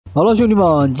好了，兄弟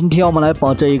们，今天我们来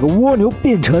把这个蜗牛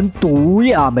变成毒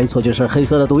液啊，没错，就是黑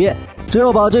色的毒液。只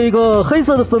要把这个黑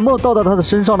色的粉末倒到它的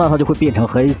身上呢，它就会变成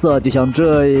黑色，就像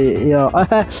这样，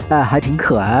还挺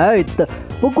可爱的。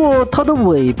不过它的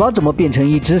尾巴怎么变成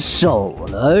一只手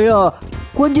了呀？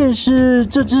关键是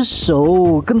这只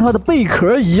手跟它的贝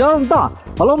壳一样大。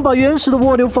好了，我们把原始的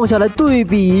蜗牛放下来对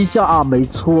比一下啊，没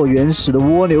错，原始的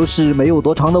蜗牛是没有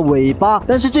多长的尾巴，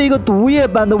但是这个毒液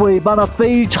版的尾巴呢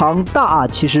非常大。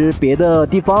其实别的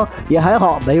地方也还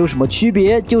好，没有什么区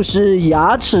别，就是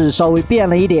牙齿稍微变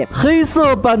了一点。黑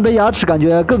色版的牙齿感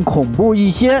觉更恐怖一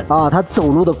些啊，它走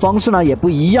路的方式呢也不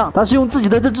一样，它是用自己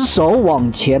的这只手往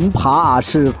前爬啊，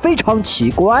是非常奇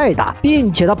怪的，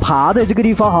并且它爬的这个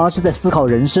地方好像是在思考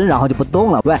人生，然后就不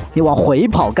动了。喂，你往回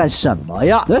跑干什么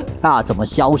呀？怎么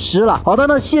消失了？好的，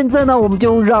那现在呢，我们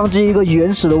就让这个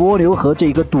原始的蜗牛和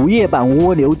这个毒液版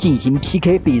蜗牛进行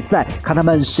PK 比赛，看他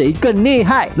们谁更厉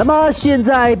害。那么现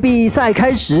在比赛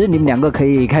开始，你们两个可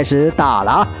以开始打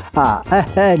了啊！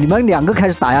你们两个开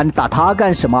始打呀！你打他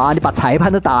干什么啊？你把裁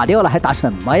判都打掉了，还打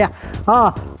什么呀？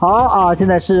好啊！现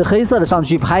在是黑色的上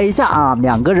去拍一下啊！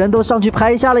两个人都上去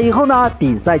拍一下了以后呢，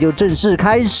比赛就正式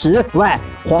开始。喂，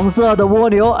黄色的蜗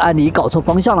牛啊，你搞错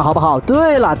方向了好不好？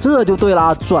对了，这就对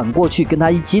了，转过去跟他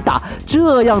一起打，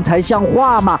这样才像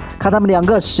话嘛！看他们两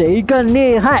个谁更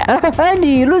厉害。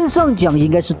理论上讲应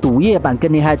该是毒液版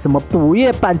更厉害，怎么毒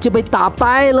液版就被打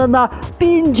败了呢？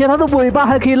并且它的尾巴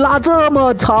还可以拉这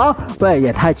么长，喂，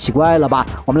也太奇怪了吧！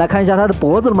我们来看一下它的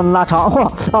脖子能不能拉长。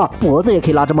脖子也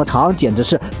可以拉这么长，简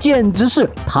直是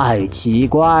太奇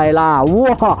怪啦！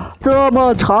哇，这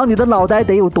么长，你的脑袋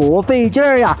得有多费劲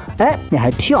儿呀？你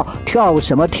还跳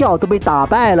什么跳？都被打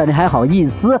败了，你还好意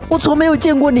思？我从没有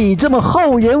见过你这么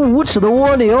厚颜无耻的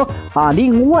蜗牛啊！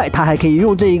另外，它还可以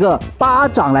用这一个巴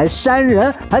掌来扇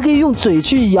人，还可以用嘴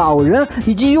去咬人，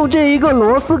以及用这一个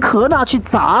螺丝壳呢去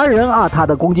砸人啊！它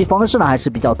的攻击方式呢还是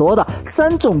比较多的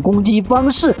，3种攻击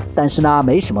方式，但是呢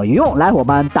没什么用。来，我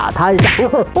们打它一下，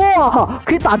哇，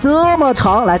可以打这么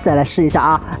长，来再来试一下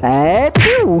啊！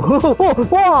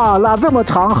哇，拉这么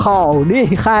长，好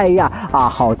厉害呀！啊，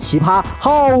好奇葩，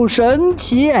好神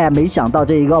奇！没想到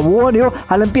这个蜗牛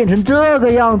还能变成这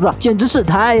个样子，简直是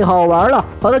太好玩了。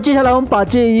好的，接下来我们把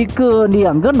这一个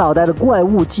2个脑袋的怪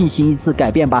物进行一次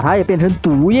改变，把它也变成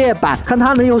毒液版，看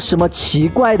它能有什么奇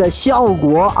怪的效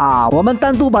果啊！我们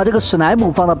单独把这个史莱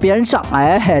姆放到边上，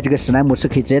这个史莱姆是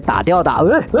可以直接打掉的。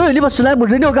你把史莱姆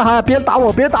扔掉干啥？别打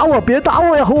我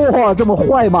呀！哇，这么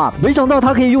坏嘛！没想到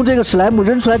他可以用这个史莱姆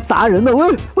扔出来砸人的。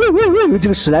这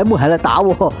个史莱姆还来打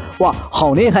我，哇，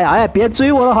好厉害呀！别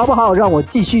追我了好不好？让我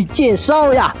继续介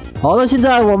绍呀。好的，现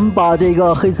在我们把这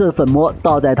个黑色的粉末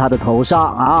倒在他的头上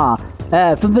啊。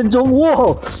分分钟，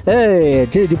哇，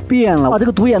这就变了。这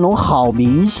个独眼龙好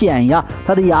明显呀，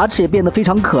它的牙齿也变得非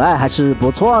常可爱，还是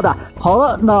不错的。好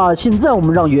了，那现在我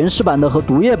们让原始版的和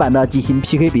毒液版的进行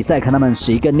PK 比赛，看他们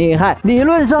谁更厉害。理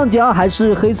论上讲还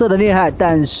是黑色的厉害，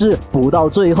但是不到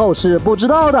最后是不知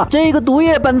道的。这个毒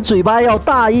液版的嘴巴要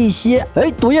大一些，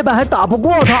毒液版还打不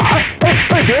过他。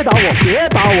别打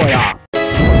我呀！